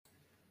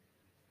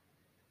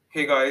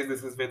Hey guys,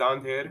 this is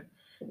Vedant here,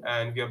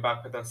 and we are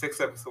back with our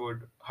sixth episode.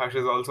 Harsh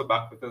is also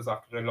back with us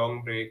after a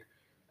long break,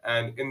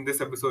 and in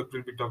this episode,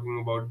 we'll be talking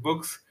about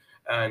books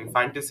and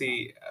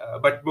fantasy,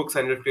 but books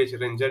and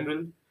literature in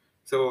general.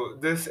 So,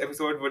 this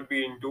episode would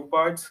be in two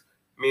parts,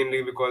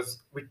 mainly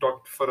because we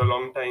talked for a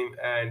long time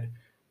and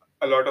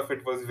a lot of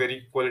it was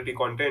very quality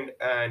content,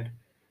 and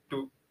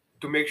to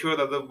to make sure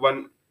that the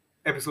one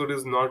episode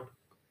is not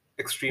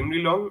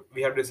extremely long,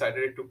 we have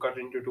decided to cut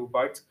into two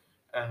parts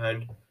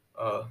and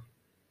uh,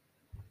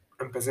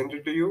 and present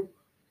it to you.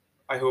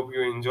 I hope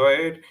you enjoy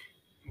it.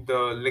 The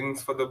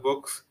links for the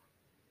books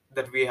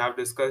that we have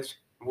discussed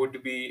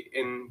would be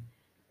in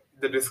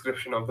the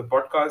description of the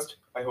podcast.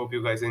 I hope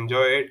you guys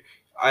enjoy it.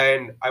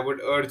 And I would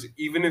urge,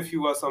 even if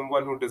you are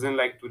someone who doesn't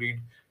like to read,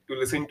 to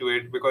listen to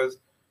it, because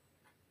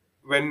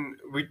when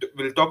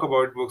will talk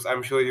about books,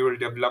 I'm sure you will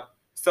develop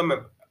some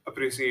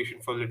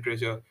appreciation for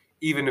literature,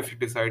 even if you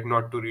decide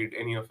not to read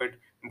any of it.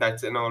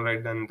 That's an all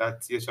right, then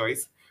that's your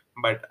choice.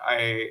 But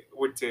I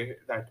would say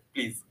that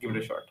please give it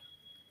a shot.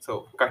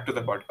 So, cut to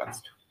the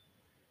podcast.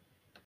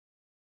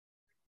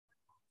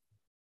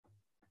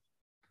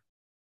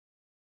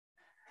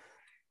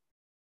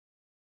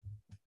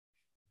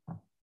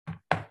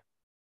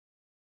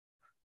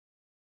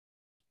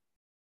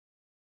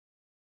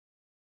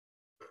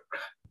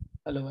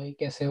 Hello भाई,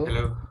 कैसे हो?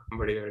 Hello,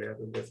 बढ़िया बढ़िया,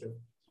 तुम कैसे हो?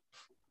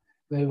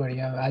 मैं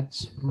बढ़िया।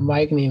 आज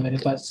माइक नहीं है मेरे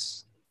पास।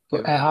 तो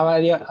क्या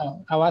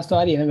दिक्कत? आवाज तो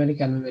आ रही है ना मेरे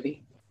ख्याल में मेरी?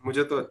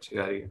 मुझे तो अच्छी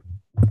आ रही है।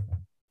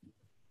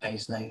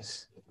 Nice nice.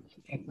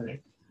 एक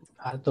मिनट।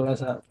 आज थोड़ा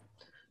सा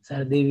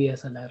सर्दी भी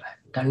ऐसा लग रहा है,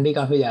 ठंडी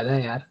काफी ज्यादा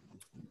है यार।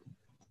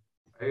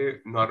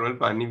 अरे नॉर्मल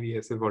पानी भी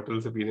ऐसे बॉटल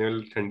से पीने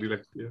में ठंडी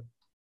लगती है।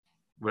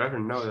 बड़ा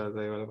ठंडा हो जाता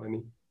है ये वाला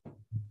पानी।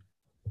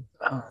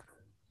 हाँ।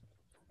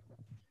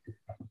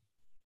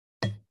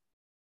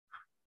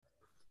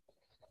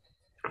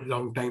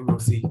 Long time no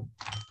see.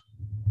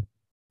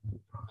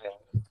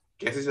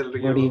 कैसे चल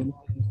रही है गुड वो? इवनिंग।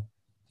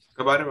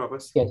 कब आ रहे हैं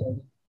वापस? क्या चल रहा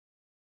है?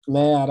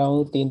 मैं आ रहा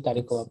हूँ 3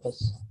 तारीख को वापस।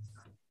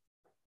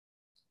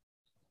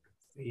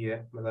 सही है,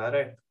 मजा आ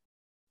रहा है।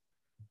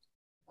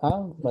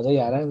 हाँ, मजा ही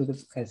आ रहा है। अभी तो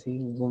ऐसे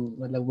ही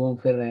घूम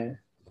फिर रहे हैं।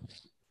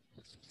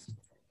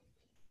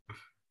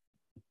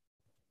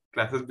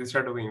 क्लासेस भी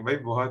स्टार्ट हो गई हैं भाई,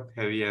 बहुत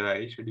हैवी है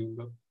भाई शेड्यूल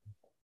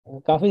तो।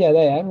 काफी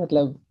ज्यादा यार,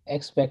 मतलब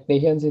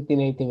एक्सपेक्टेशंस इतनी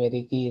नहीं थी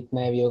मेरी कि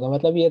इतना हैवी होगा।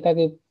 मतलब ये था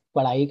कि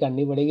पढ़ाई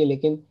करनी पड़ेगी,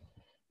 लेकिन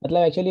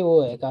मतलब एक्चुअली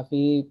वो है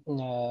काफी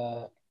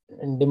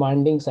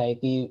डिमांडिंग सा है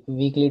कि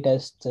वीकली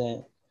टेस्ट है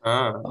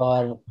हाँ।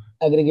 और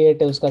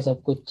एग्रीगेट है उसका,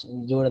 सब कुछ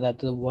जोड़ रहा है,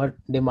 तो बहुत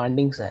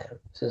डिमांडिंग सा है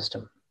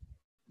सिस्टम।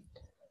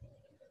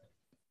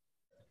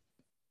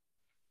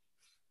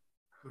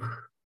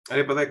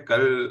 अरे पता है,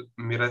 कल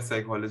मेरा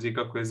साइकोलॉजी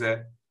का क्विज है,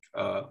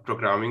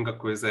 प्रोग्रामिंग का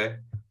क्विज है,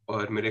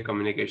 और मेरे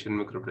कम्युनिकेशन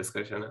में ग्रुप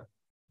डिस्कशन है।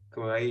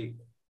 तो भाई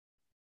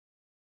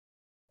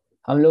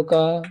हम लोग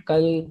का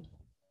कल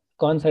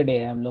कौन सा डे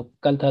है? हम लोग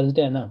कल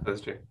थर्सडे है ना?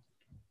 थर्सडे।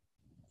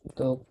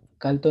 तो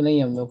कल तो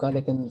नहीं हम लोग का,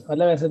 लेकिन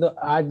मतलब ऐसे तो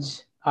आज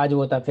आज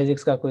वो था,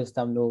 फिजिक्स का क्विज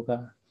था हम लोगों का।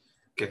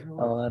 कैसे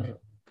हुआ? और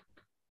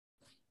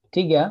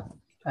ठीक गया,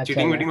 अच्छा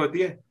चीटिंग गया। वीटिंग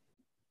होती है?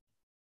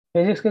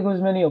 फिजिक्स के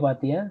क्विज में नहीं हो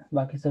पाती है,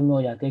 बाकी सब में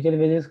हो जाती है। एक्चुअली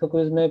फिजिक्स का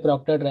क्विज में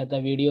प्रॉक्टेड रहता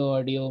है, वीडियो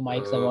ऑडियो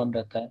माइक सब ऑन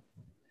रहता है।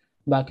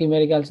 बाकी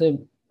मेरे ख्याल से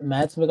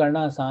मैथ्स में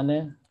करना आसान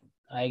है,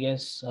 आई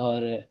गेस।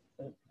 और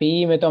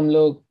पीई में तो हम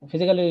लोग,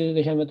 फिजिकल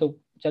एजुकेशन में तो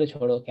चलो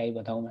छोड़ो, क्या ही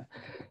बताऊं मैं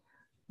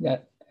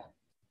यार।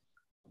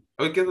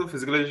 और क्या, तो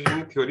फिजिकल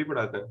एजुकेशन की थ्योरी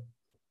पढ़ाते हैं?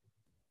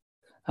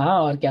 हाँ,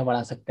 और क्या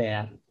पढ़ा सकते हैं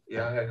यार।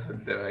 यार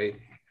हद है भाई।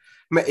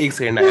 मैं एक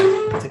सेकंड आया,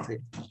 एक सेकंड।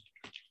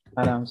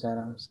 आराम से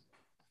आराम से।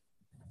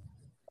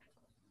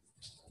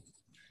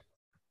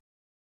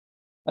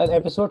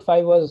 Episode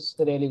 5 was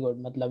really good.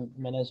 मतलब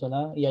मैंने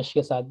सुना यश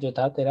के साथ जो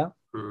था तेरा,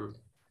 हम्म।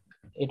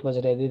 It was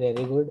really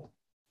really good.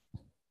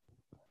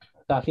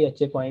 काफी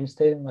अच्छे पॉइंट्स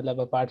थे, मतलब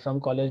अपार्ट फ्रॉम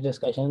कॉलेज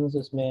डिस्कशंस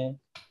उसमें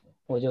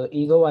वो जो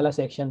ईगो वाला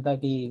सेक्शन था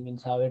कि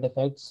मीन्स हाउ इट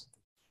अफेक्ट्स,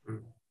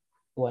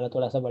 वो वाला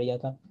थोड़ा सा बढ़िया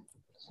था।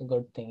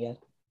 गुड थिंग यार।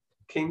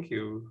 Thank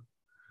you.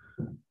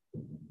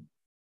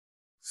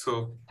 So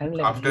ठंड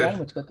लग रही है यार after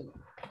मुझको तो।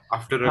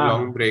 after a हाँ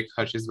long हाँ। break,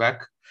 Harsh is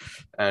back,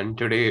 and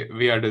today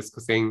we are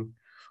discussing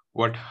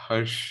what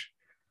Harsh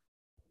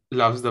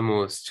loves the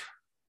most.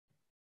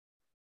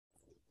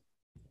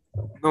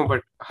 No,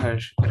 but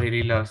Harsh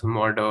really loves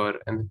Mordor,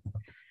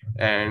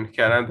 and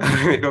क्या नाम था?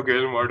 मेरे को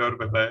केवल Mordor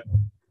पता है।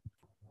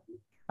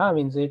 हाँ,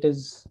 means it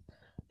is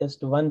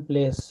just one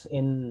place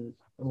in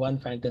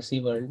one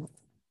fantasy world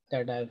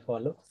that I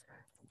follow.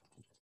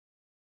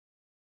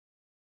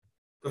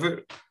 तो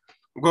फिर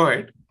go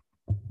ahead.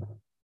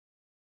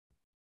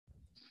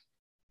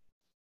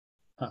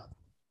 हाँ,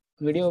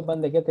 वीडियो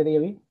बंद है क्या तेरी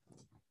अभी?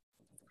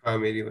 हाँ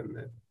मेरी बंद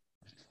है।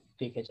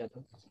 ठीक है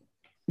चलो।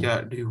 क्या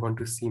do you want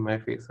to see my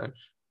face,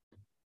 Harsh?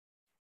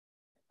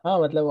 हाँ,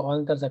 मतलब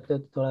ऑन कर सकते हो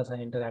तो थोड़ा सा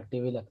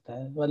इंटरैक्टिव ही लगता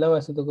है। मतलब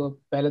वैसे तो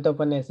पहले तो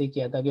अपन ने ऐसे ही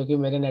किया था, क्योंकि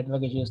मेरे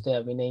नेटवर्क इश्यूज थे,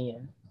 अभी नहीं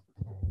है।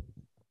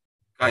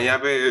 हाँ, यहाँ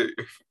पे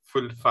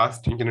फुल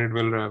फास्ट इंटरनेट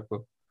मिल रहा है आपको?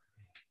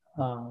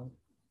 हाँ,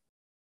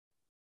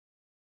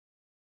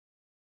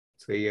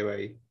 सही है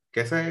भाई।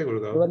 कैसा है तो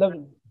गुड़गांव? मतलब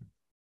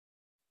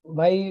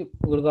भाई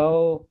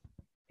गुड़गांव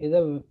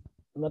इधर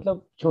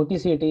मतलब छोटी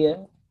सिटी है,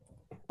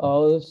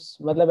 और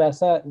मतलब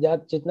ऐसा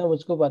जितना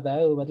मुझको पता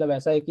है, मतलब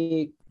ऐसा है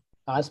कि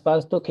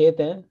आसपास तो खेत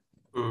हैं,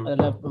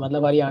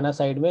 मतलब हरियाणा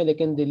साइड में,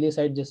 लेकिन दिल्ली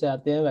साइड जैसे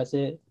आते हैं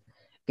वैसे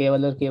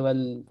केवल और केवल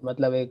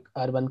मतलब एक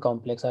अर्बन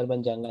कॉम्प्लेक्स,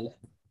 अर्बन जंगल है।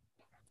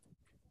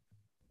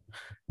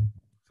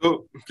 So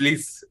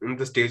please,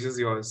 the stage is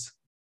yours.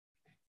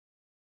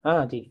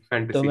 हाँ जी। तो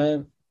Fantasy.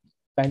 मैं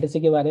फैंटेसी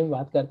के बारे में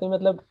बात करते हैं,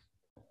 मतलब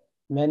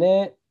मैंने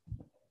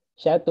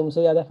शायद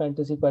तुमसे ज्यादा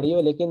फैंटेसी पढ़ी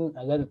हो, लेकिन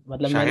अगर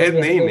मतलब मैंने शायद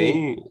वैसे नहीं, कभी,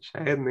 नहीं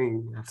शायद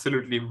नहीं,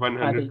 एब्सोल्युटली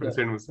हाँ ठीक है,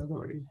 100% मुझसे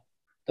बड़ी.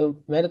 तो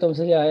मैंने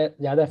तुमसे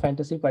ज्यादा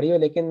फैंटेसी पढ़ी हो,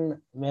 लेकिन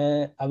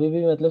मैं अभी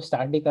भी मतलब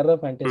स्टार्ट ही कर रहा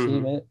हूँ फैंटेसी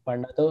हम्म. में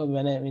पढ़ना। तो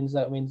मैंने means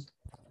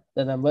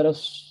the number of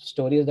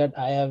stories that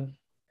I have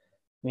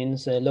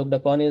means looked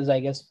upon is I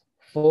guess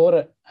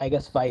four, I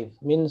guess five.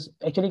 Means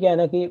actually क्या है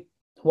ना कि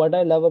what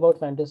I love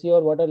about fantasy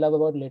और what I love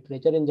about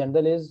literature in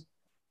general is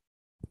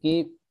कि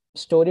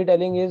story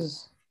telling is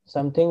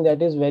something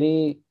that is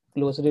very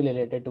closely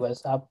related to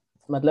us. आप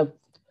मतलब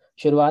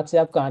शुरुआत से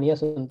आप कहानियां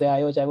सुनते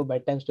आए हो, चाहे वो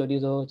बेड टाइम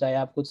स्टोरीज हो, चाहे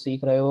आप कुछ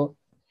सीख रहे हो,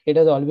 it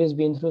has always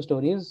been through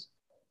stories.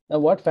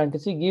 What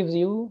fantasy gives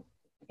you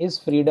is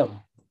freedom.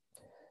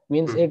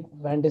 Means hmm. it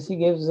fantasy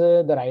gives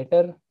the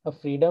writer a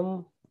freedom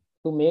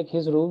to make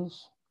his rules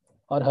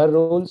or her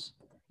rules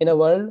in a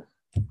world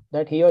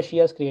that he or she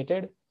has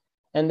created,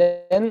 and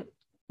then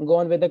go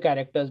on with the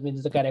characters,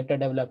 means the character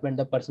development,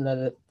 the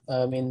personal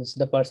means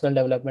the personal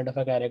development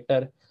of a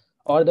character,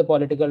 or the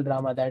political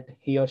drama that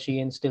he or she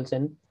instills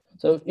in.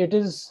 So it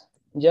is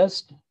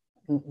just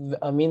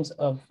means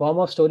a form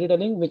of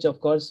storytelling, which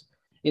of course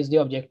is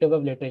the objective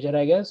of literature,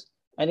 I guess.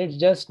 And it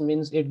just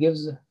means it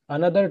gives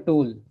another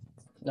tool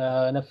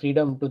and a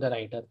freedom to the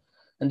writer.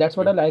 And that's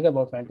what I like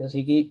about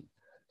fantasy, कि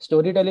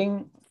storytelling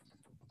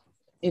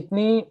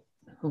इतनी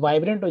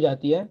vibrant हो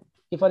जाती है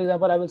कि for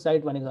example I will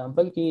cite one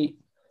example कि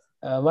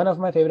one of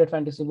my favorite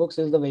fantasy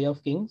books is The Way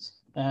of Kings,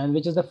 and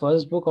which is the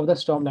first book of the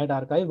Stormlight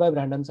Archive by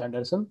Brandon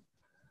Sanderson.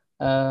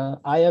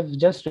 I have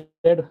just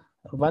read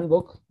one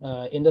book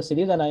in the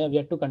series, and I have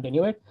yet to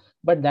continue it,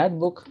 but that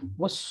book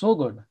was so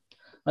good.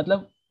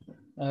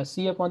 मतलब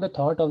see upon the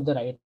thought of the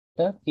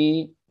writer कि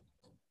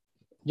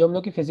जो हम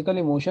लोग की physical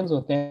emotions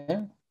होते हैं,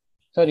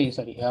 sorry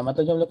sorry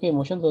मतलब जो हम लोग के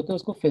इमोशंस होते हैं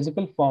उसको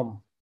फिजिकल फॉर्म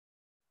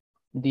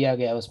दिया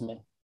गया है उसमें।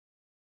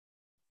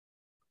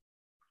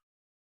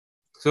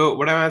 So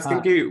what I'm asking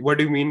हाँ, ki, what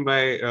do you mean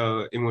by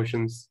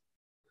emotions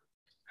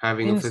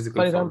having a means physical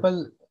for form?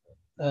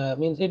 Example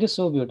means it is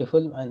so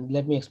beautiful, and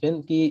let me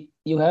explain कि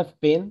यू हैव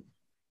पेन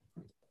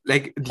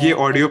Like ये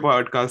audio and,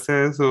 podcast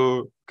है, so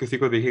किसी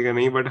को दिखेगा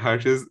नहीं, but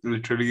Harsh is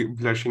literally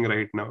blushing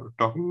right now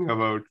talking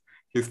about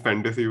his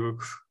fantasy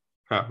books.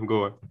 हाँ, go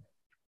on.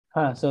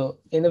 हाँ, so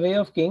in the Way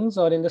of Kings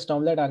or in the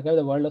Stormlight Archive,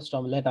 the world of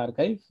Stormlight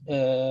Archive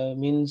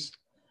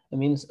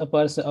means a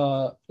person,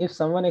 if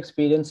someone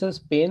experiences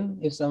pain,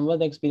 if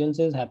someone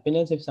experiences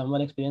happiness, if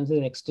someone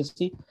experiences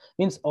ecstasy,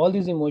 means all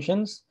these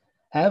emotions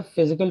have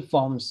physical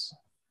forms.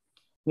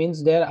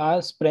 Means there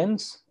are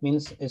sprens,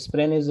 means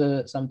spren is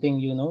something,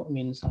 you know,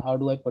 means how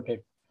do I put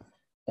it,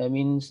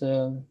 means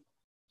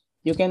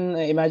you can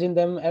imagine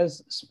them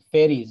as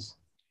fairies,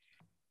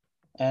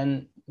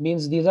 and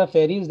means these are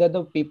fairies that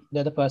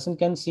that the person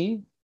can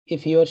see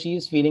if he or she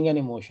is feeling an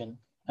emotion,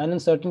 and in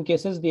certain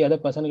cases the other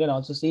person can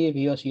also see if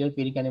he or she is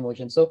feeling an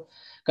emotion. So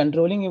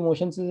controlling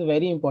emotions is a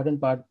very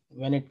important part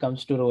when it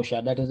comes to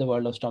Rosha, that is the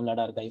world of Stormlight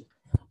Archive.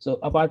 So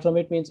apart from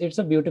it, means it's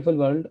a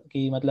beautiful world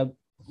कि मतलब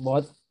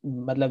बहुत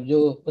मतलब जो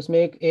उसमें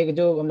एक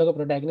जो हम लोग का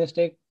प्रोटैगनिस्ट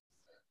है,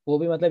 वो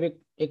भी मतलब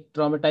एक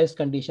ट्रॉमेटाइज्ड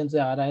कंडीशन से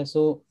आ रहा है।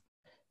 सो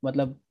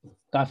मतलब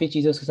काफ़ी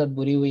चीज़ें उसके साथ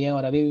बुरी हुई हैं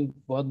और अभी भी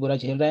बहुत बुरा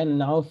झेल रहा है।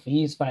 Now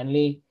he is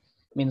finally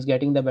means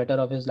getting the better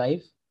of his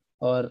life,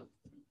 और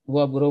वो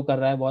अब ग्रो कर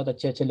रहा है बहुत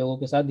अच्छे अच्छे लोगों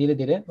के साथ धीरे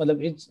धीरे।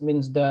 मतलब it's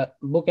means the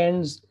book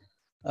ends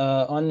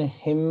on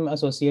him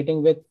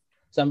associating with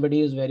somebody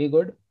who is very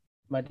good,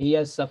 but he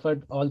has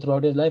suffered all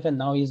throughout his life and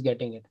now he is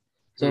getting it.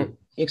 So Hmm.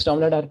 एक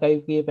स्टॉर्मलाइट आर्काइव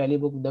की ये पहली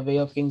book the way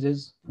of kings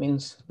is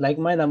means like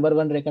my number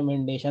one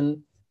recommendation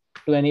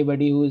to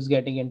anybody who is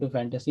getting into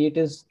fantasy. It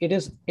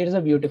is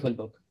a beautiful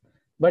book,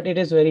 but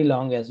it is very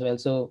long as well,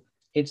 so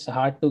it's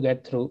hard to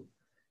get through,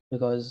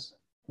 because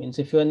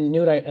means if you're a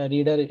new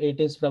reader,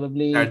 it is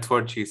probably That's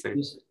what she said.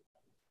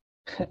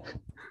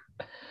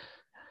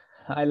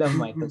 I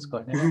love Michael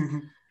Scott, है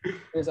ना।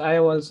 Yes, I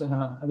also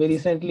हाँ अभी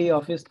recently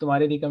office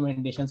तुम्हारे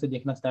recommendation से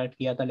देखना start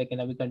किया था, लेकिन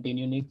अभी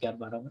कंटिन्यू नहीं कर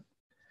पा रहा हूँ।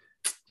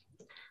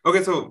 Okay,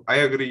 so I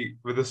agree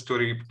with the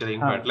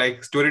storytelling part. हाँ,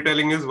 Like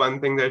storytelling is one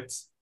thing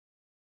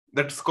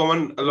that's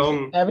common along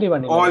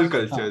everybody all loves, हाँ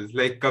cultures.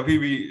 Like कभी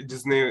भी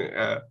जिसने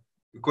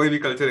कोई भी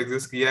कल्चर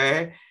एग्जिस्ट किया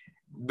है,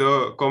 the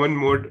common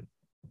mode,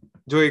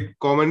 जो एक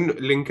कॉमन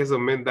लिंक है सब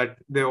में, that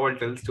they all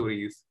tell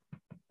stories,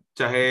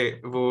 चाहे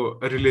वो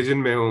रिलीजन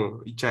में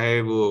हो,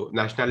 चाहे वो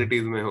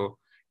नेशनैलिटीज में हो,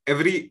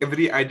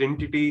 every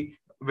identity,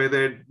 whether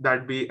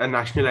that be a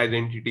national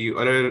identity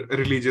or a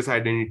religious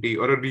identity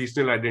or a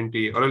regional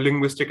identity or a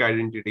linguistic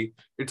identity,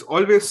 it's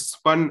always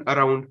spun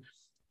around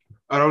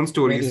around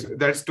stories, Very true.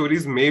 that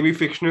stories may be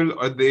fictional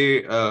or they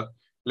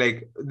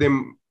like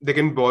they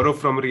can borrow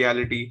from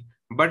reality,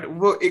 but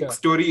वो एक Sure.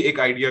 story एक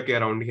idea के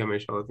around ही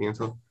हमेशा होती हैं.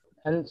 So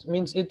And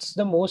means it's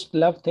the most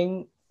loved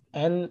thing,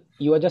 and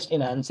you are just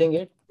enhancing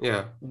it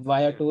yeah.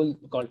 via a tool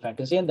called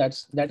fantasy, and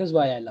that is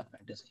why I love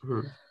fantasy.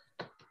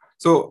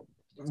 So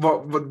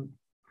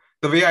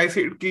the way I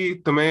see it कि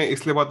तुम्हें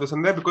इसलिए बहुत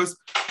पसंद है because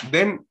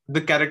then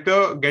the character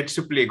gets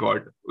to play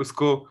God.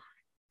 उसको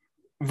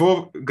वो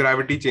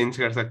gravity change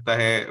कर सकता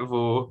है,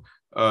 वो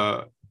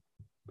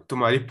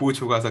तुम्हारी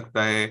पूंछ उगा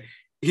सकता है.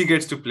 He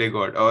gets to play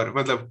God, और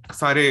मतलब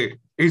सारे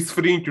he's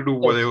free to do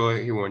Yes. whatever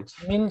he wants.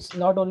 Means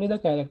not only the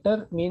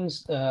character,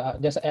 means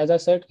just as I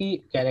said कि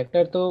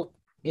character तो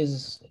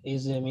is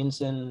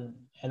means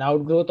an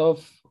outgrowth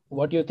of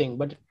what you think,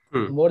 but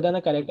more than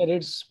a character,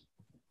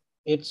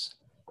 it's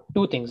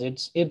two things.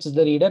 It's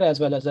the reader as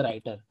well as the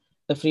writer.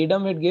 The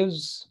freedom it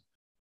gives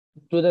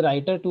to the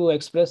writer to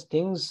express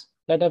things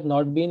that have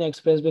not been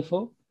expressed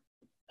before,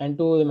 and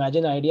to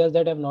imagine ideas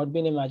that have not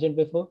been imagined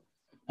before,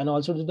 and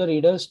also to the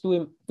readers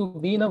to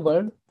be in a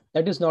world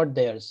that is not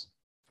theirs.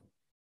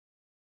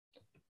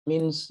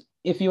 Means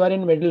if you are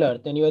in Middle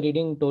Earth and you are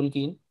reading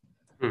Tolkien,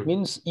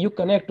 means you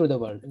connect to the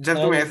world. जब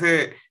तुम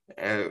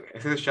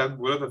ऐसे शब्द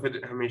बोलो तो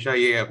फिर हमेशा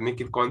ये अपनी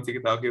कि कौन सी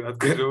किताब की बात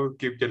कर रहे हो,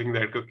 कीप टेलिंग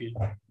दैट को कि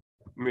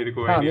मेरे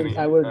को आईडिया नहीं है.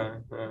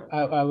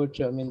 I would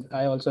sure. I mean,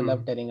 I also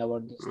love telling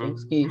about these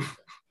things. Ki,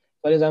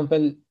 for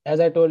example, as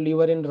I told you,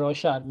 are in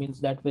Roshar,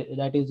 means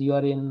that is you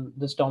are in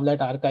the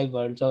Stormlight Archive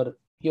worlds, or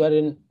you are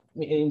in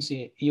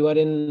you are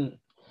in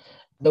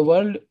the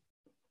world.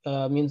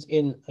 Means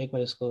in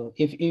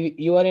if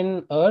you are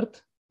in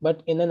Earth,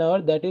 but in an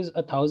Earth that is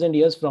 1,000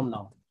 years from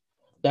now,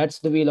 that's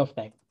the Wheel of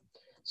Time.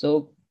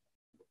 So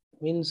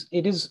means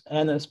it is,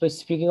 and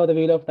speaking of the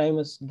Wheel of Time,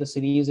 the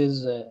series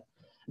is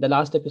the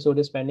last episode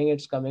is pending.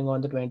 It's coming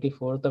on the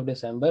 24th of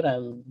December.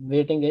 I'm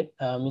waiting it.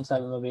 Means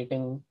I'm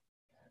awaiting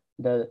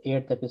the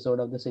 8th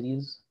episode of the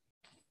series.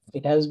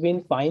 It has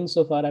been fine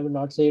so far. I would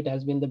not say it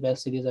has been the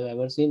best series I've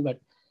ever seen, but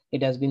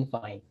it has been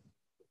fine.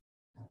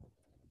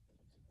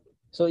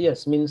 So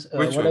yes, means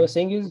what I was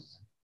saying is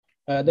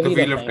the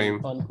Wheel of Time.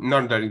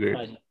 Not that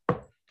great.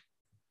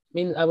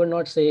 Means I would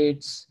not say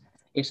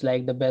it's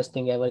like the best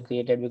thing ever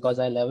created because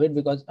I love it,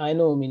 because I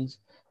know means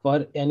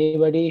for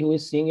anybody who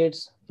is seeing it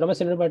from a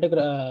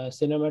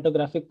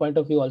cinematographic point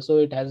of view also,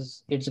 it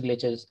has its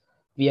glitches.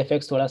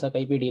 VFX थोड़ा सा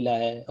कहीं पे ढीला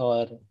है,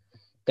 और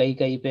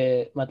कहीं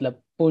पे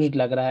मतलब पुश्ड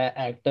लग रहा है.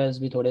 एक्टर्स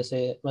भी थोड़े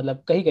से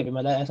मतलब कहीं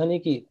मतलब ऐसा नहीं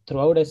कि थ्रू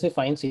आउट ऐसे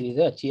फाइन सीरीज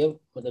है, अच्छी है,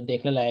 मतलब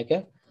देखने लायक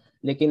है,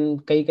 लेकिन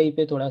कहीं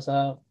पे थोड़ा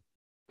सा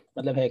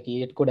मतलब है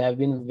कि it could have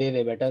been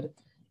way better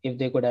if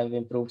they could have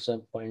improved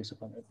some points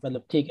upon it.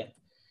 मतलब ठीक है.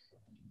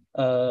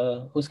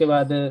 उसके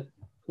बाद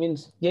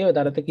मीन्स ये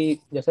बता रहा था कि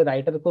जैसे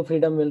राइटर को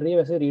फ्रीडम मिल रही है,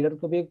 वैसे रीडर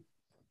को भी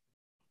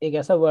एक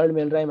ऐसा वर्ल्ड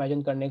मिल रहा है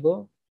इमेजिन करने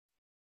को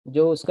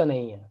जो उसका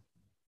नहीं है.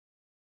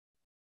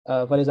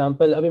 फॉर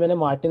एग्जाम्पल अभी मैंने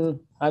Martin,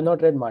 I have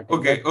not read Martin.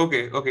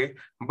 Okay.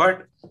 But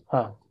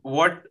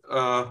what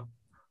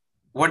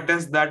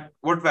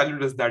value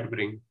does that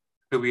bring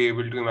to be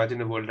able to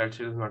imagine a world that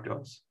is not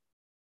yours?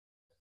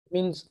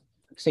 Means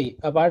see,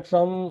 apart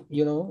from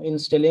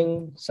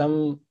instilling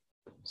some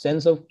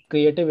sense of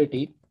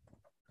creativity,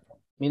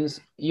 means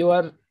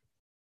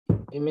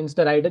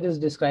the writer is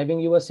describing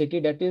you a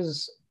city that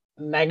is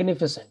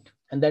magnificent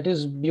and that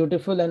is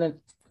beautiful,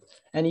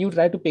 and you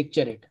try to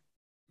picture it.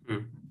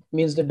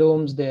 Means the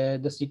domes there,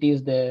 the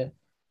cities there,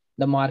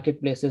 the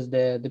marketplaces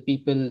there, the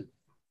people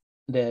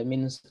there,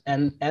 means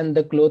and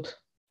the clothes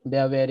they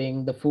are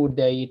wearing, the food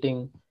they are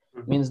eating,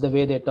 means the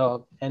way they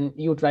talk, and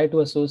you try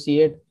to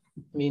associate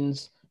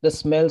means the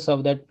smells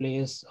of that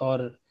place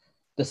or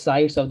the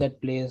sights of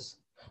that place.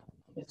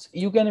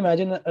 You can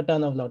imagine a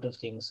ton of lot of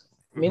things.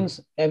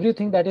 Means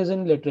everything that is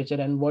in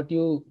literature and what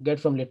you get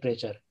from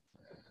literature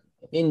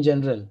in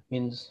general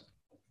means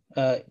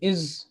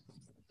is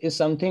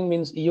something,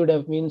 means you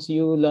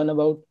learn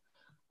about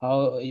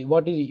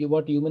what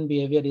human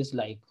behavior is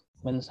like,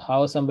 means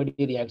how somebody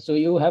reacts. So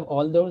you have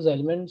all those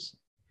elements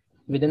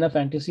within a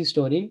fantasy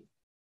story,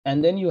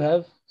 and then you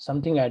have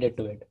something added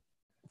to it.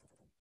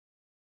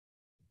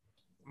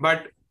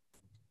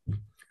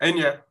 And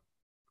yeah,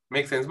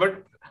 makes sense.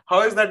 But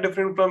how is that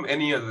different from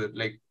any other?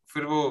 Like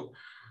फिर वो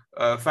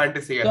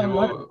fantasy है,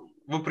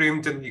 वो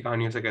प्रेमचंद की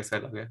कहानियों से कैसा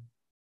लगे?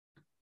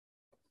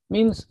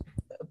 Means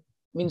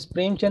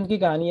Premchand की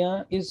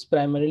कहानियां is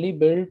primarily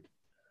built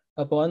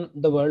upon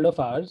the world of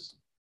ours,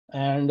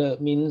 and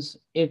means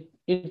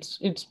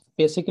it's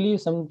basically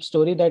some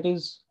story that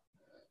is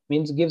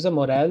means gives a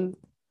morale.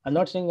 I'm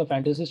not saying a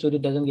fantasy story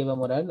doesn't give a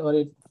morale, or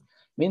it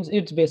means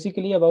it's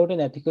basically about an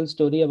ethical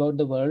story about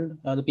the world,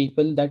 the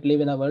people that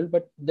live in a world.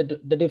 But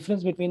the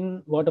difference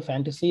between what a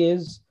fantasy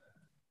is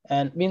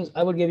and means,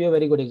 I would give you a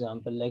very good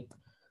example. Like,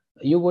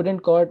 you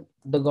wouldn't call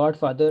The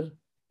Godfather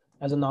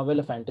as a novel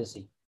a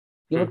fantasy.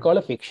 You would call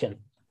a fiction,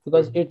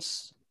 because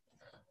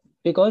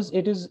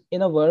it is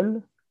in a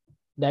world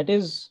that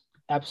is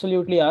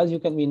absolutely ours. You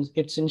can means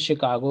it's in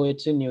Chicago,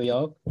 it's in New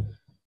York,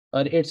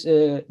 or it's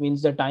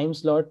means the time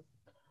slot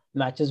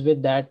matches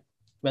with that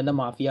when the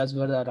mafias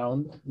were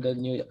around the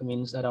new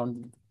means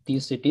around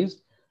these cities,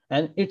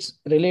 and it's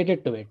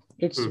related to it.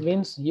 It's Hmm.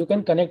 means you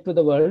can connect to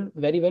the world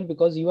very well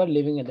because you are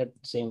living in that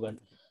same world.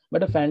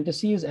 But a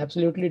fantasy is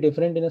absolutely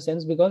different in a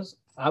sense because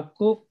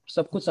आपको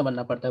सब कुछ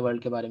समझना पड़ता है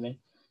world के बारे में,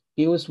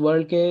 कि उस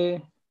वर्ल्ड के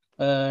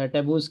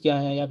टेबूज क्या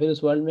हैं या फिर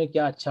उस वर्ल्ड में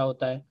क्या अच्छा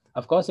होता है.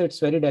 Of course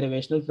it's very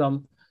derivational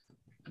from,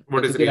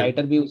 What is क्योंकि real?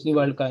 राइटर भी उसी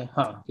वर्ल्ड का है.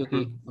 हाँ,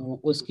 क्योंकि Hmm.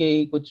 उसके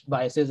ही कुछ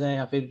बायसेस हैं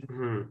या फिर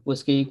Hmm.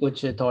 उसके ही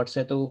कुछ थॉट्स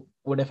हैं, तो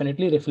वो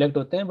डेफिनेटली रिफ्लेक्ट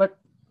होते हैं. बट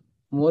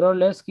मोर और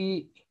लेस कि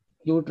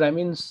you try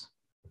means,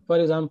 for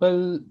example,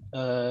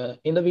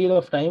 in the wheel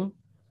of time,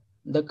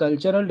 the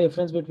cultural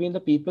difference between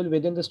the people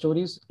within the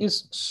stories is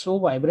so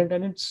vibrant,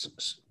 and it's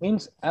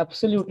means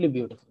absolutely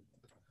beautiful.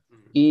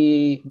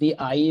 The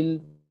isle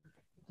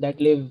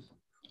that live,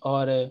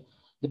 or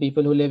the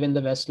people who live in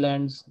the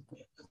westlands,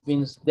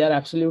 means they are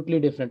absolutely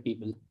different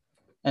people.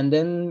 And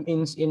then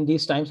in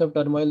these times of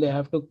turmoil they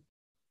have to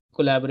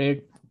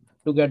collaborate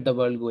to get the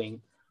world going.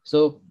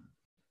 So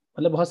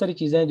मतलब बहुत सारी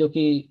चीजें हैं जो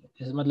कि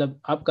मतलब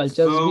आप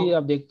cultures भी So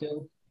आप देखते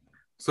हो.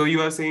 so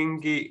you are saying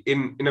कि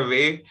in a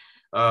way,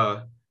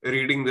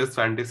 reading this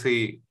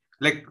fantasy,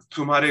 like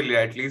तुम्हारे लिए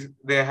at least,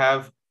 they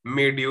have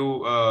made you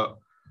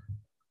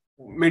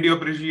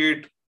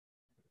appreciate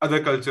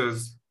other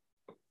cultures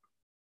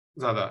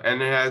ज़्यादा,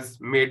 and it has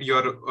made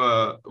your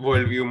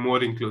worldview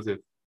more inclusive.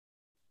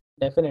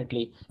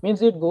 Definitely.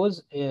 Means it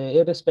goes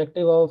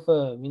irrespective of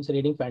means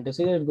reading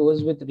fantasy, it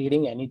goes with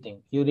reading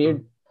anything. You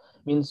read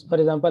means for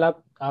example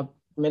आप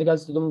मेरे ख्याल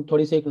से तुम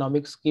थोड़ी सी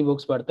economics की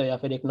books पढ़ते हो या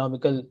फिर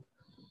इकोनॉमिकल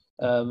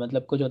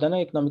मतलब कुछ होता है ना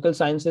economical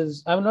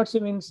sciences. I am not say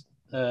means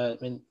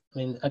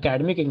mean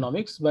academic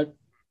economics, but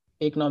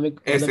economic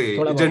ऐसे मतलब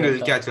थोड़ा बहुत जनरल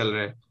रहता क्या है. चल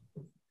रहा है.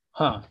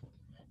 हाँ,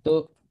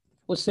 तो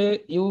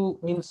उससे you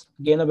means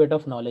gain a bit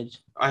of knowledge.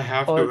 I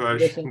have to, और Harsh.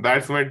 जैसे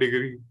That's my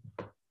degree.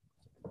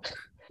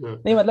 Yeah.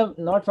 नहीं मतलब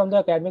not from the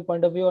academic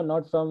point of view और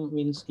not from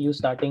means you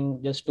starting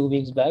just 2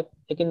 weeks back,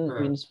 लेकिन हाँ,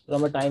 मींस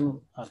फ्रॉम अ टाइम.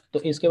 तो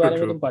इसके true, बारे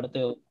में true. तुम पढ़ते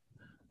हो,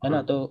 है ना.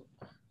 हाँ. तो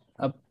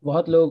अब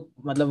बहुत लोग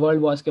मतलब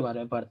वर्ल्ड वॉर्स के बारे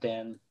में पढ़ते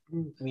हैं.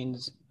 Hmm.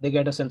 Means they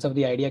get a sense of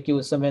the idea कि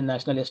उस समय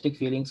नेशनलिस्टिक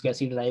फीलिंग्स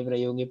कैसी ड्राइव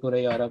रही होंगी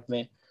पूरे यूरोप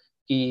में,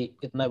 कि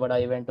इतना बड़ा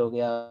इवेंट हो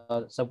गया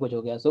और सब कुछ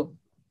हो गया. सो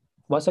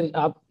बहुत सारी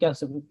आप क्या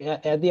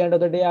at the end of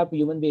the day आप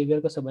ह्यूमन बिहेवियर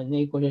को समझने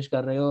की कोशिश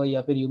कर रहे हो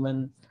या फिर ह्यूमन,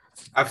 है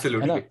ना,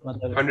 Absolutely.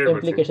 मतलब 100%.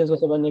 इम्प्लीकेशंस को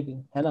समझने की,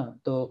 है ना.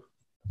 तो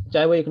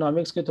चाहे वो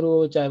इकोनॉमिक्स के थ्रू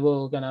हो, चाहे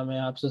वो क्या नाम है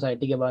आप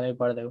सोसाइटी के बारे में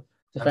पढ़ रहे हो,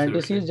 तो fantasy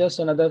Absolutely. Is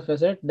just another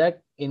facet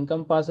that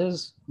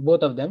encompasses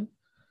both of them.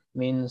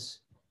 Means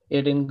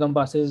it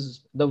encompasses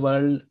the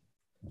world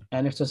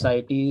and its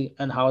society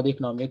and how the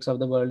economics of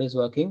the world is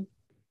working,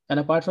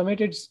 and apart from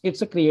it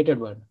it's a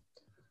created world.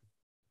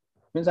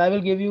 Means I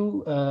will give you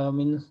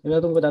means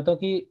मैं तुमको बताता हूँ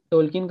कि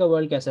Tolkien का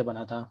world कैसे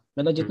बना था.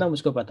 मतलब जितना Hmm.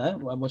 मुझको पता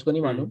है, मुझको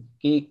नहीं मालूम Hmm.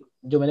 कि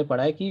जो मैंने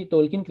पढ़ा है कि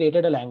Tolkien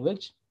created a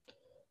language,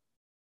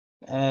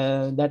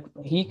 that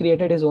he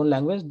created his own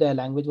language. The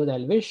language was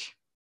Elvish,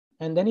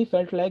 and then he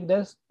felt like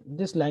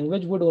this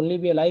language would only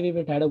be alive if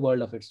it had a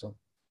world of its own.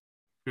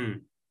 Hmm.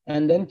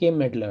 And then came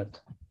Middle Earth.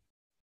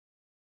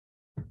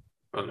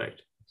 All right.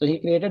 So he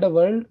created a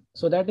world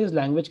so that his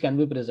language can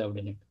be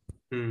preserved in it.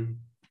 Hmm.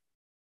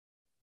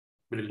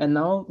 And Brilliant.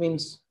 now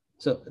means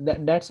so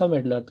that's how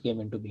Middle Earth came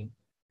into being.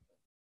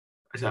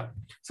 अच्छा.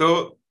 So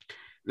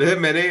जैसे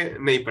मैंने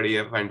नहीं पढ़ी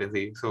है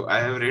fantasy, so I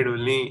have read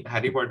only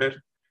Harry Potter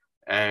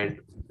and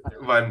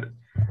one.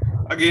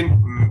 Again,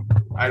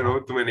 I don't know,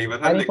 तुम्हें नहीं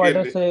पता Harry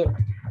Potter लेकिन से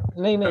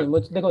नहीं नहीं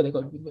मुझ देखो देखो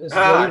वेरी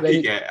हाँ वेरी.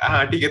 ठीक है,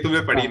 हाँ ठीक है, तुमने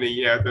पढ़ी हाँ नहीं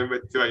है, तुम्हें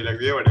बच्चे वाली लग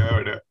रही है, बड़ा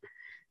बड़ा.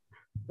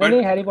 नहीं नहीं,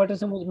 बट हैरी पॉटर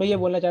से मैं ये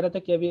बोलना चाह रहा था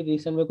कि अभी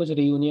रिसेंट में कुछ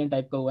रियूनियन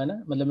टाइप का हुआ है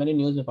ना, मतलब मैंने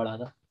न्यूज़ में पढ़ा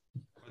था.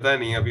 पता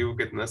नहीं अभी वो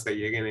कितना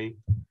सही है कि नहीं,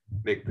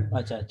 देखते हैं.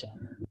 अच्छा अच्छा.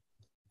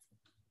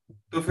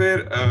 तो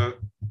फिर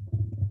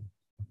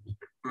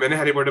मैंने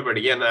हैरी पॉटर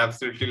पढ़ी है ना,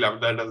 absolutely love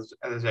that as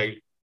a child.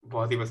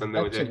 बहुत ही पसंद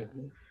है मुझे.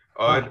 एब्सोल्युटली.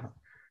 हाँ और हाँ.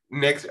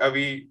 नेक्स्ट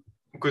अभी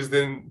कुछ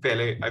दिन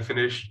पहले I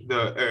finish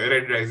the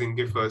red rising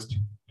के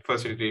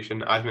फर्स्ट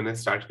एडिशन. आज मैंने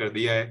स्टार्ट कर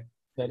दिया है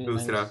वेरी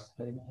दूसरा. Nice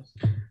very nice.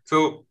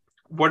 So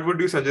what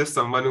would you suggest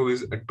someone who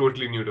is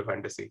totally new to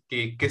fantasy,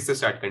 कि किससे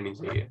स्टार्ट करनी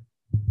चाहिए,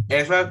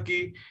 ऐसा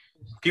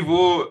कि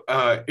वो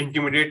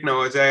इंटिमिडेट ना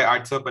हो जाए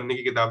 800 पन्ने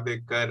की किताब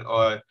देखकर,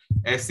 और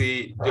ऐसी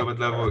जो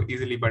मतलब वो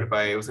इजीली पढ़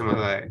पाए, उसे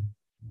मजा आए.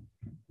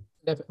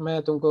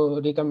 मैं तुमको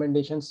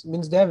recommendations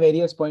means there are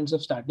various points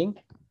of starting.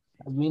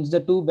 Means the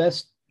two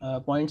best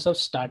points of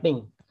starting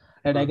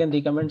that I can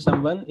recommend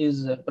someone is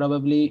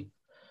probably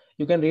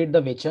you can read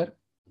The Witcher.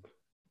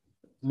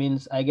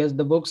 Means I guess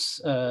the books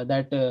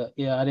that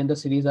are in the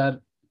series are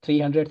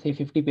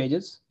 300-350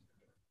 pages.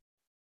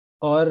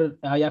 और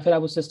या फिर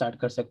आप उससे start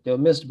कर सकते हो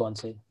missed born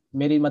से.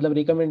 मेरी मतलब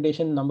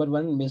रिकमेंडेशन नंबर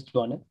 1 मिस्ड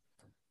बॉर्न है.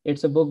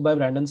 It's a book by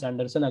Brandon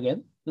Sanderson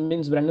again.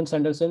 Means Brandon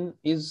Sanderson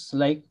is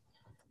like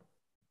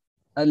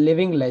a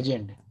living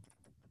legend,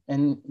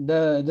 and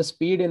the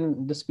speed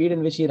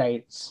in which he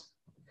writes,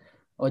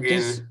 और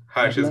जिस Again,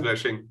 Harsh is मतलब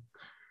blushing.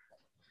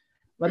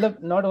 मतलब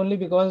not only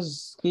because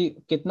कि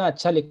कितना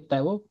अच्छा लिखता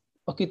है वो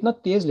और कितना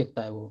तेज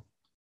लिखता है वो.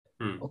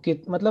 ओके,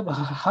 मतलब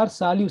हर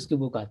साल ही उसकी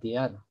बुक आती है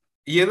यार।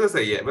 ये तो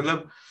सही है,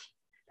 मतलब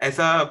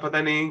ऐसा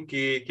पता नहीं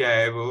कि क्या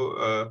है वो,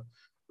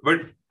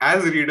 but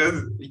as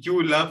readers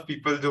you love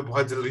people जो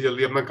बहुत जल्दी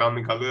जल्दी अपना काम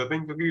निकाल हो जाते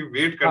हैं, क्योंकि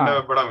वेट करना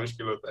हाँ बड़ा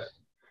मुश्किल होता है।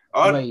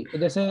 और वही,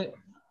 जैसे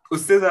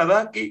उससे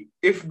ज्यादा कि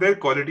if there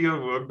quality of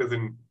work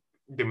doesn't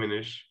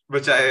diminish,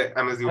 which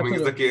I'm assuming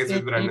is the absolutely case with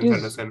it Brandon is,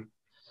 Sanderson.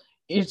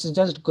 It's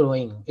just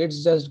growing,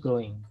 it's just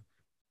growing.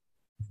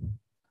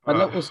 uh,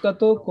 मतलब उसका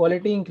तो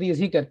क्वालिटी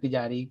इंक्रीज ही करती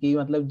जा रही है कि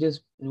मतलब जिस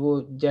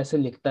वो जैसे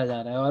लिखता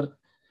जा रहा है, और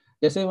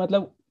जैसे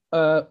मतलब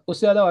उससे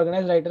ज़्यादा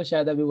ऑर्गेनाइज राइटर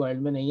शायद अभी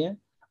वर्ल्ड में नहीं है।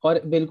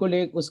 और बिल्कुल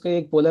एक उसका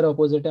एक पोलर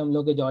अपोजिट है हम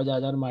लोग के जॉर्ज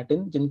आर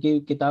मार्टिन, जिनकी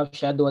किताब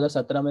शायद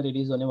 2017 में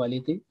रिलीज होने वाली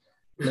थी,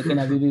 लेकिन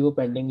अभी भी वो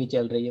पेंडिंग ही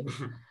चल रही है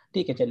वो।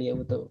 ठीक है चलिए,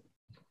 वो तो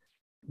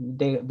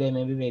दे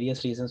may be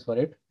various reasons for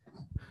it.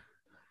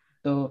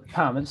 तो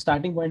हाँ, मतलब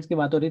स्टार्टिंग पॉइंट्स की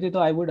बात हो रही थी, तो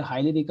I would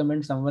highly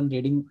recommend someone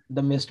reading the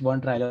mist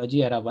bond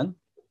trilogy era 1।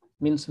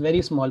 Means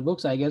very small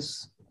books, I guess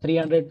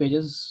 300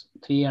 pages,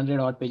 300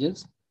 odd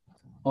pages.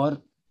 और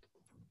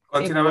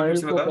कौन सी एक नाम है फिर वर्ल्ड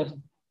से को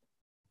बता?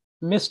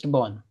 Mist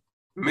born,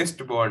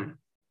 missed bond.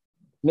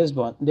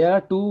 Mistborn. There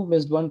are two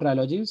Mistborn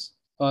trilogies.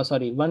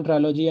 Sorry, one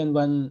trilogy and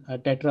one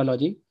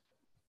tetralogy.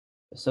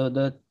 So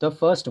the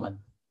first one,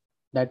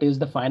 that is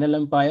the Final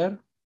Empire,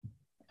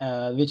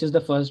 which is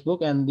the first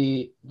book, and the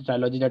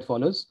trilogy that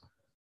follows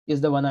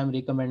is the one I'm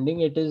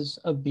recommending. It is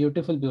a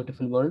beautiful,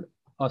 beautiful world,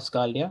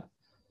 Oscalia.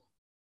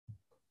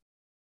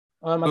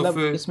 और तो मतलब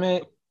फिर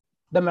इसमें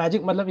the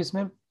magic, मतलब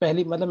इसमें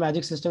पहली मतलब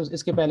magic systems,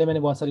 इसके पहले मैंने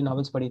बहुत सारी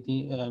नॉवेल्स पढ़ी थी,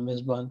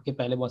 मिस्टबॉर्न के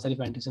पहले बहुत सारी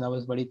फैंटेसी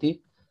नॉवेल्स पढ़ी थी,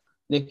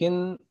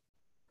 लेकिन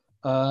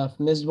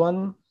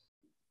मिस्टबॉर्न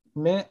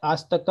में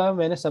आज तक का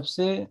मैंने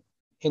सबसे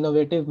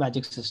इनोवेटिव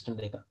मैजिक सिस्टम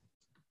देखा।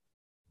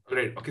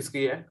 राइट,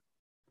 किसकी है?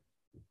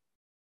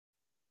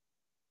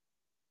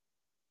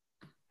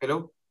 हेलो,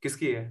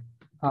 किसकी है?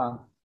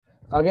 हाँ,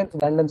 अगेन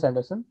ब्रैंडन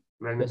सैंडरसन,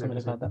 ब्रैंडन जैसे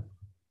मैंने कहा सैंडरसन.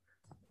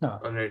 था।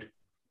 हाँ, राइट.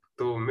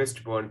 तो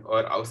मिस्ड बॉन्ड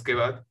और उसके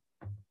बाद,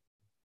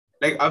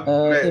 लाइक अब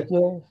मैं, if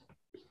you,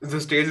 the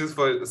stage is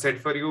for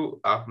set for you,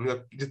 आप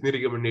मतलब जितनी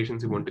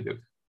recommendations you want to give.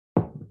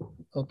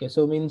 okay,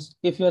 so means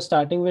if you are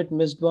starting with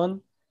Mistborn,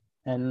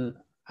 and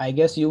I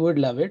guess you would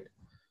love it.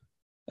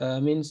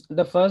 Means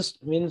the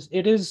first, means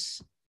it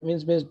is,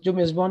 means जो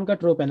Mistborn का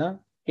trope है ना,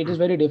 it is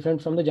very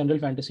different from the general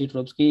fantasy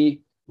tropes कि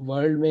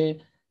world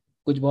में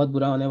कुछ बहुत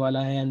बुरा होने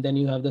वाला है and then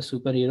you have the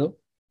superhero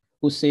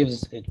who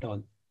saves it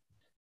all.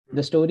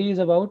 The story is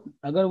about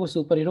अगर वो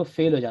superhero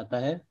fail हो जाता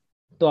है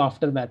तो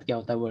आफ्टर मैथ क्या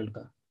होता है वर्ल्ड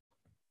का।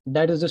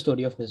 That is the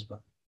story of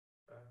Misbah.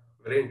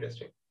 Very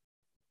interesting.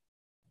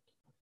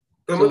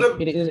 तो सो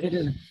मतलब, इट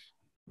इज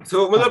so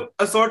हाँ, मतलब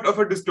a sort of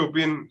a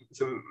dystopian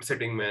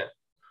setting में.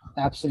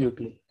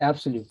 Absolutely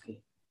absolutely.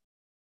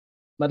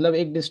 मतलब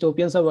एक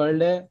डिस्टोपियन सा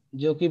वर्ल्ड है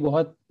जो कि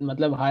बहुत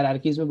मतलब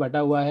हायरार्कीज में बटा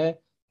हुआ है,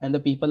 and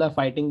the people are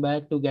fighting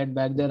back to get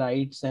back their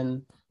rights,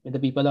 and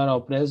the people are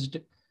oppressed,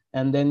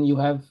 and then you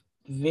have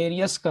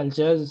various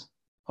cultures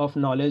of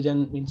knowledge, and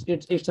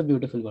it's a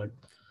beautiful world.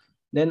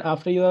 Then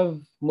after you have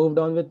moved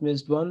on with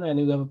Mistborn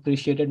and you have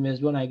appreciated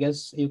Mistborn, I guess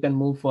you can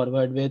move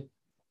forward with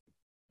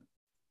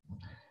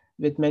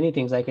many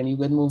things. I can You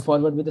can move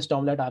forward with the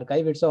Stormlight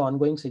Archive. It's an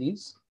ongoing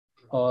series,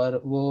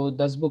 और वो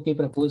 10 book की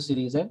propose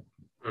series है।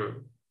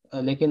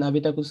 हम्म. लेकिन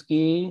अभी तक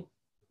उसकी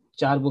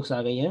 4 books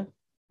आ गई हैं,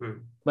 hmm.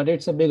 But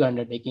it's a big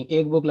undertaking.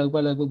 एक बुक लगभग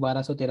लगभग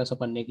 1200-1300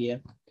 पन्ने की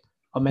है,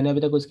 और मैंने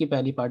अभी तक उसकी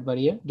पहली पार्ट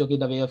पढ़ी है, जो कि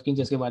द वे ऑफ किंग्स,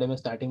 जिसके बारे में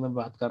स्टार्टिंग में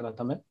बात कर रहा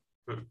था मैं।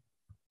 हम्म.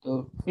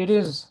 तो it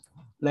is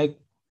like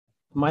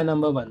my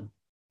number 1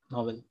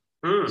 novel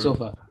so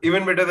far.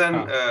 Even better than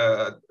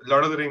हाँ,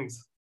 Lord of the Rings.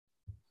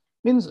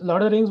 means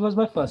Lord of the Rings was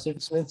my first,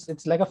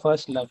 it's like a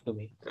first love to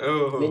me.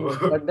 Means,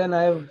 Oh. but then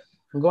I've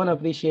gone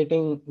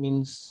appreciating,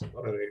 means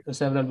All right.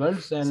 several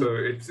worlds, So and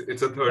it's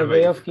a the third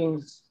Way wife. of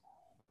Kings,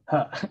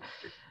 huh,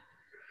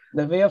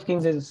 the Way of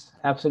Kings is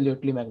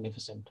absolutely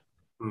magnificent.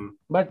 Hmm.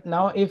 But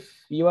now if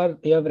you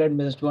have read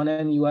Mistborn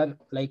and you are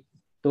like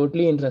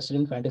totally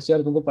interested in fantasy,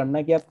 और तुमको पढ़ना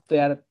है कि आप तो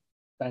यार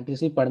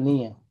fantasy पढ़नी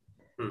है,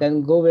 Hmm.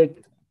 then go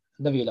with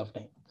the Wheel of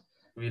Time.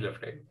 Wheel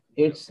of Time.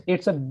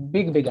 It's a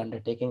big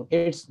undertaking.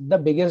 It's the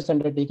biggest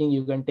undertaking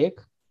you can take.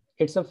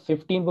 It's a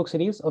 15 book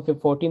series or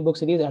 14 book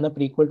series and a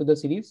prequel to the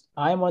series.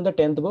 I am on the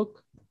 10th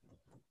book,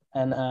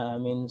 and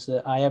means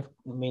I have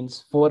means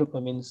four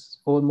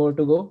more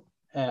to go,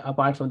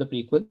 apart from the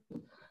prequel.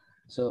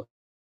 So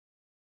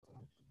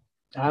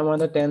I'm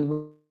on the 10th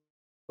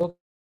book,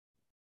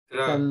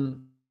 तेरा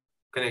and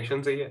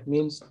connection सही है?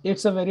 means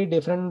it's a very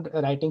different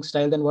writing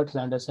style than what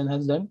Sanderson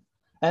has done.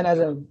 And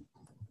as a,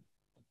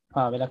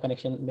 हाँ, मेरा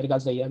connection मेरे ख्याल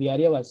सही है, अभी आ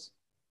रही है आवाज?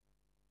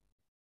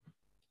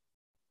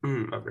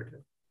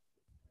 अपडेट.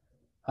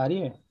 आ रही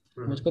है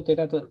हम्म. मुझको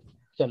तेरा तो।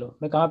 चलो,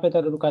 मैं कहाँ पे था,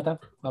 रुका था,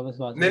 वापस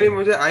बात नहीं करो। नहीं,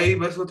 मुझे आई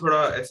बस वो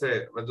थोड़ा ऐसे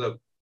मतलब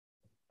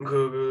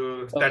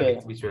ओके,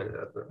 स्टैटिक बीच में आ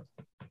जाता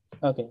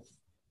है. ओके।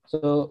 सो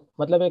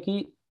मतलब है कि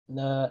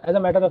as a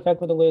matter of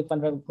fact मैं तुमको एक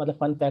फन फैक्ट, मतलब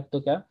फन फैक्ट तो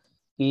क्या,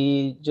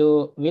 कि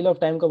जो व्हील ऑफ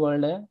टाइम का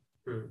वर्ल्ड है,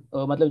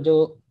 हम्म. मतलब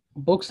जो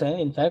बुक्स हैं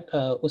इनफैक्ट,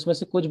 उसमें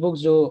से कुछ बुक्स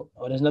जो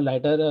ओरिजिनल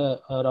राइटर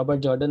रॉबर्ट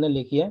जॉर्डन ने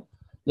लिखी है,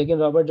 लेकिन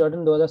रॉबर्ट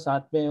जॉर्डन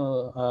 2007 में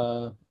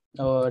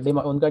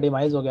उनका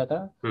डिमाइज हो गया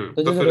था। तो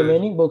तो जो फिर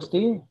रिमेनिंग बुक्स थी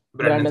ब्रैंडन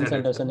ब्रैंडन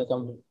सैंडरसन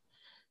सैंडरसन। ने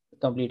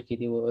कंप्लीट की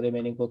थी वो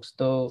रिमेनिंग बुक्स।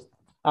 तो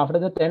after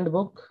the 10th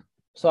book,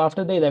 so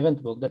after the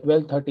 11th book, the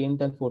 12th,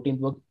 13th and 14th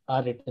book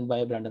are written by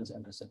Brandon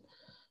Sanderson.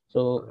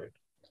 So Alright.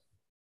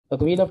 the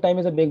Wheel of Time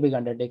is a big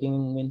undertaking.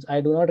 Means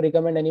I do not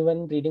recommend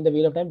anyone reading the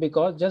Wheel of Time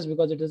because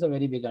it is a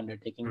very big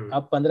undertaking. Hmm.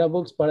 आप 15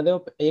 books पढ़ रहे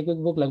हो, एक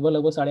एक book लगभग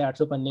लगभग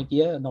 850 पन्ने की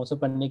है, 900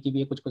 पन्ने की भी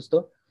है कुछ कुछ।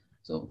 तो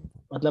so,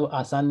 मतलब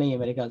आसान नहीं है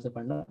मेरे ख्याल से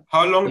पढ़ना।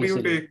 How long तो do you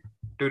इसीलिए take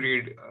to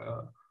read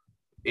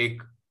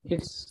एक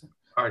इट्स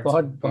आर्ट्स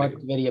बहुत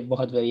प्ले?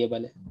 बहुत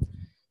वेरिएबल है।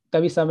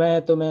 कभी समय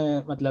है तो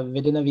मैं मतलब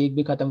विद इन अ वीक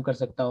भी खत्म कर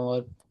सकता हूँ,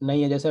 और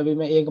नहीं है जैसे अभी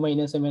मैं एक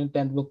महीने से मैंने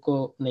 10th बुक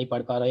को नहीं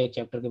पढ़ पा रहा एक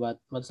चैप्टर के बाद,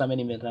 मतलब समय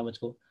नहीं मिल रहा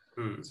मुझको।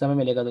 हम्म। समय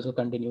मिलेगा तो उसको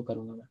कंटिन्यू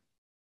करूंगा मैं।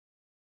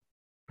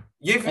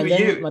 ये एंड ये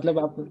देन मतलब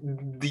आप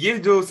ये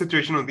जो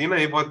सिचुएशन होती है ना,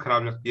 ये बहुत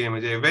खराब लगती है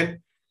मुझे,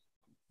 व्हेन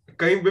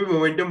कहीं पे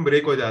मोमेंटम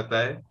ब्रेक हो जाता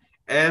है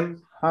एंड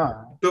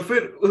हाँ तो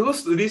फिर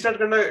उसको रीस्टार्ट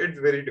करना इट्स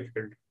वेरी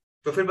डिफिकल्ट।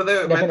 तो फिर पता है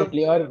मैं तो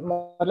डेफिनेटली, और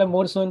मतलब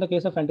मोर सो in the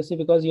case of fantasy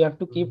because you have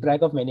to keep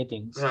track of many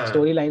things, हाँ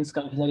स्टोरी लाइंस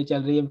काफी सारी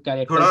चल रही है, थोड़ा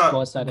कैरेक्टर्स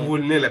बहुत सारे हैं।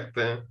 भूलने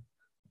लगते हैं।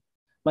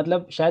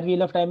 मतलब शायद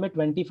व्हील ऑफ टाइम में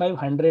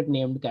 2500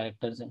 नेम्ड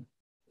कैरेक्टर्स हैं।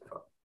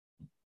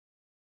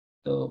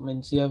 तो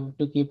means you have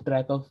to keep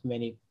track of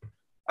many.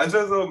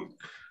 अच्छा सो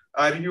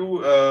आर यू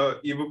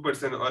ईबुक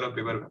पर्सन और a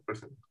paper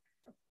person?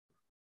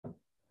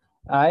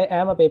 I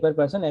am a paper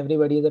person,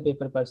 everybody is a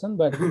paper person,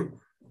 but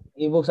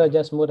ebooks are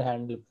just more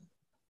handy,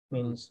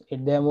 means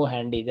they are more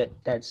handy,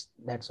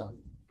 that's all.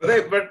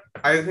 But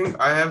I think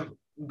I have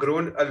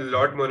grown a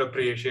lot more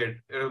appreciate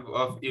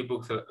of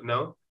ebooks now,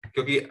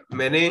 क्योंकि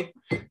मैंने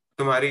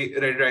तुम्हारी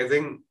red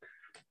rising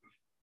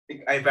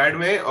iPad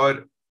में,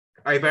 और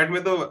iPad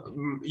में तो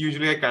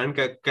usually I can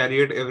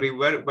carry it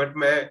everywhere, but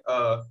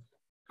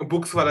मैं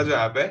books वाला जो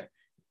ऐप है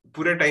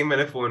पूरे टाइम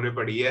मैंने फोन में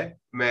पढ़ी है।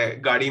 मैं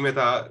गाड़ी में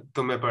था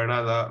तो मैं पढ़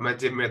रहा था, मैं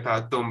जिम में था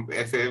तो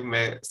ऐसे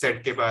मैं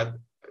सेट के बाद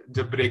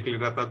जब ब्रेक ले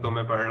रहा था तो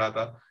मैं पढ़ रहा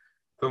था।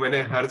 तो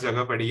मैंने हर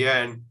जगह पढ़ी है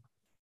एंड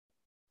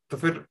तो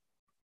फिर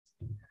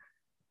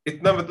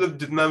इतना मतलब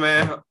जितना मैं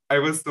आई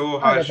वाज सो हाँ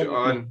हार्श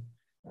डेफिनेटली,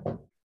 ऑन।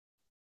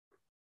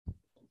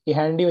 ये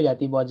हैंडी हो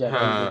जाती है बहुत ज़्यादा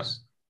ई बुक्स।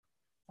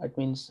 हाँ। इट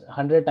मीन्स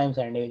 100 टाइम्स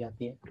हैंडी हो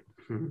जाती है।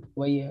 हम्म।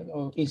 वही है,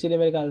 और इसीलिए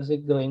मेरे ख्याल से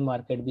ग्रोइंग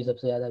मार्केट भी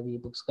सबसे ज़्यादा ई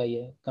बुक्स का ही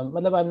है।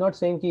 मतलब आई एम नॉट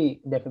सेइंग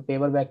कि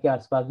पेपर बैग के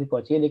आसपास भी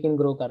पहुंची है, लेकिन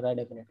ग्रो कर रहा है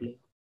डेफिनेटली।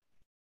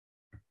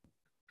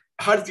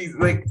 हर चीज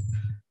लाइक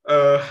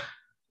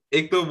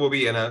एक तो वो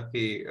भी है ना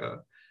कि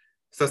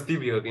सस्ती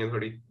भी होती है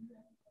थोड़ी,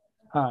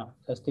 हाँ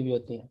सस्ती भी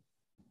होती है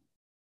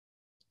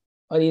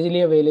और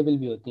इजीली अवेलेबल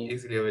भी होती हैं।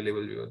 इजीली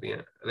अवेलेबल भी होती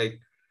हैं। लाइक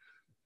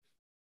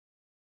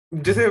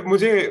जैसे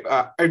मुझे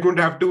I don't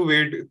have to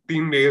wait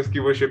 3 days की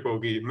वो शिप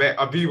होगी, मैं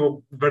अभी वो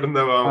बटन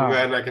दबाऊंगा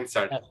एंड हाँ आई कैन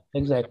स्टार्ट।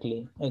 एग्जैक्टली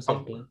अब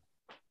एग्जैक्टली।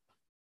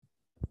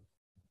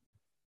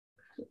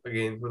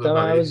 अगेन वो तो So I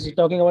हमारी was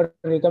talking about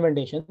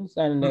recommendations,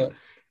 and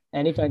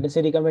any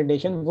fantasy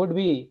recommendation would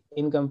be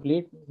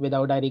incomplete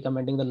without I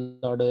recommending the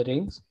Lord of the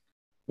Rings.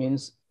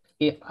 Means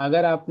कि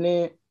अगर आपने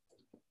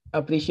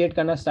अप्रिशिएट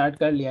करना start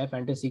कर लिया है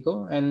फैंटेसी को,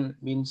 and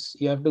means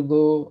you have to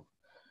go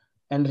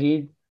and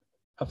read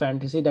a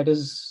fantasy that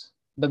is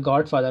the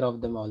God father of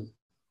them all.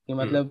 कि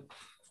हम्म, मतलब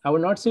आई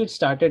वुड नॉट से it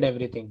started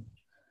everything,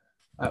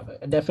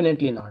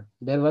 definitely not.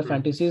 There were hmm,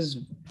 fantasies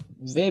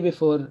way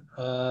before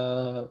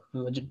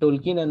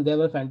Tolkien, and there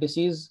were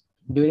fantasies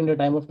during the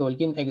time of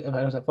Tolkien.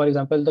 For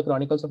example, The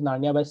Chronicles of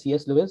Narnia by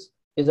C.S. Lewis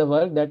is a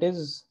work that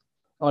is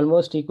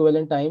almost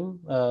equivalent time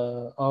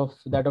of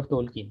that of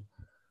Tolkien.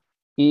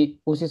 कि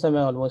उसी समय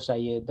almost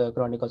I है the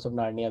chronicles of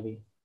Narnia भी।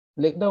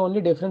 Like the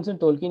only difference in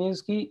Tolkien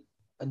is कि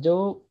जो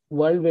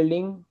world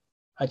building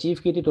achieve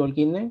की थी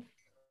Tolkien ने,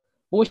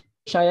 वो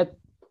शायद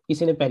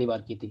किसी ने पहली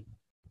बार की थी।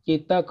 कि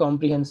इतना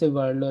कॉम्प्रिहेंसिव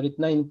वर्ल्ड और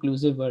इतना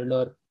इंक्लूसिव वर्ल्ड,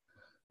 और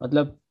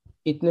मतलब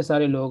इतने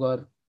सारे लोग,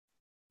 और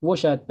वो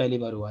शायद पहली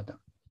बार हुआ था।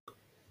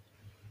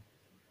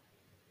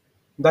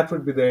 That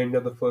would be the end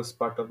of the first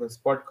part of this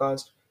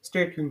podcast.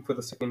 Stay tuned for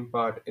the second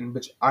part, in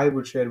which I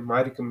will share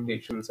my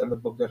recommendations and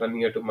the book that are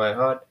near to my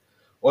heart.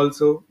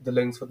 Also, the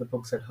links for the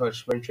books that Harsh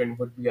mentioned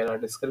would be in our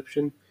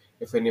description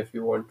if any of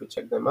you want to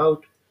check them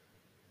out.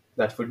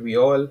 That would be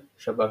all.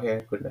 Shabba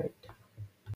khair. Good night.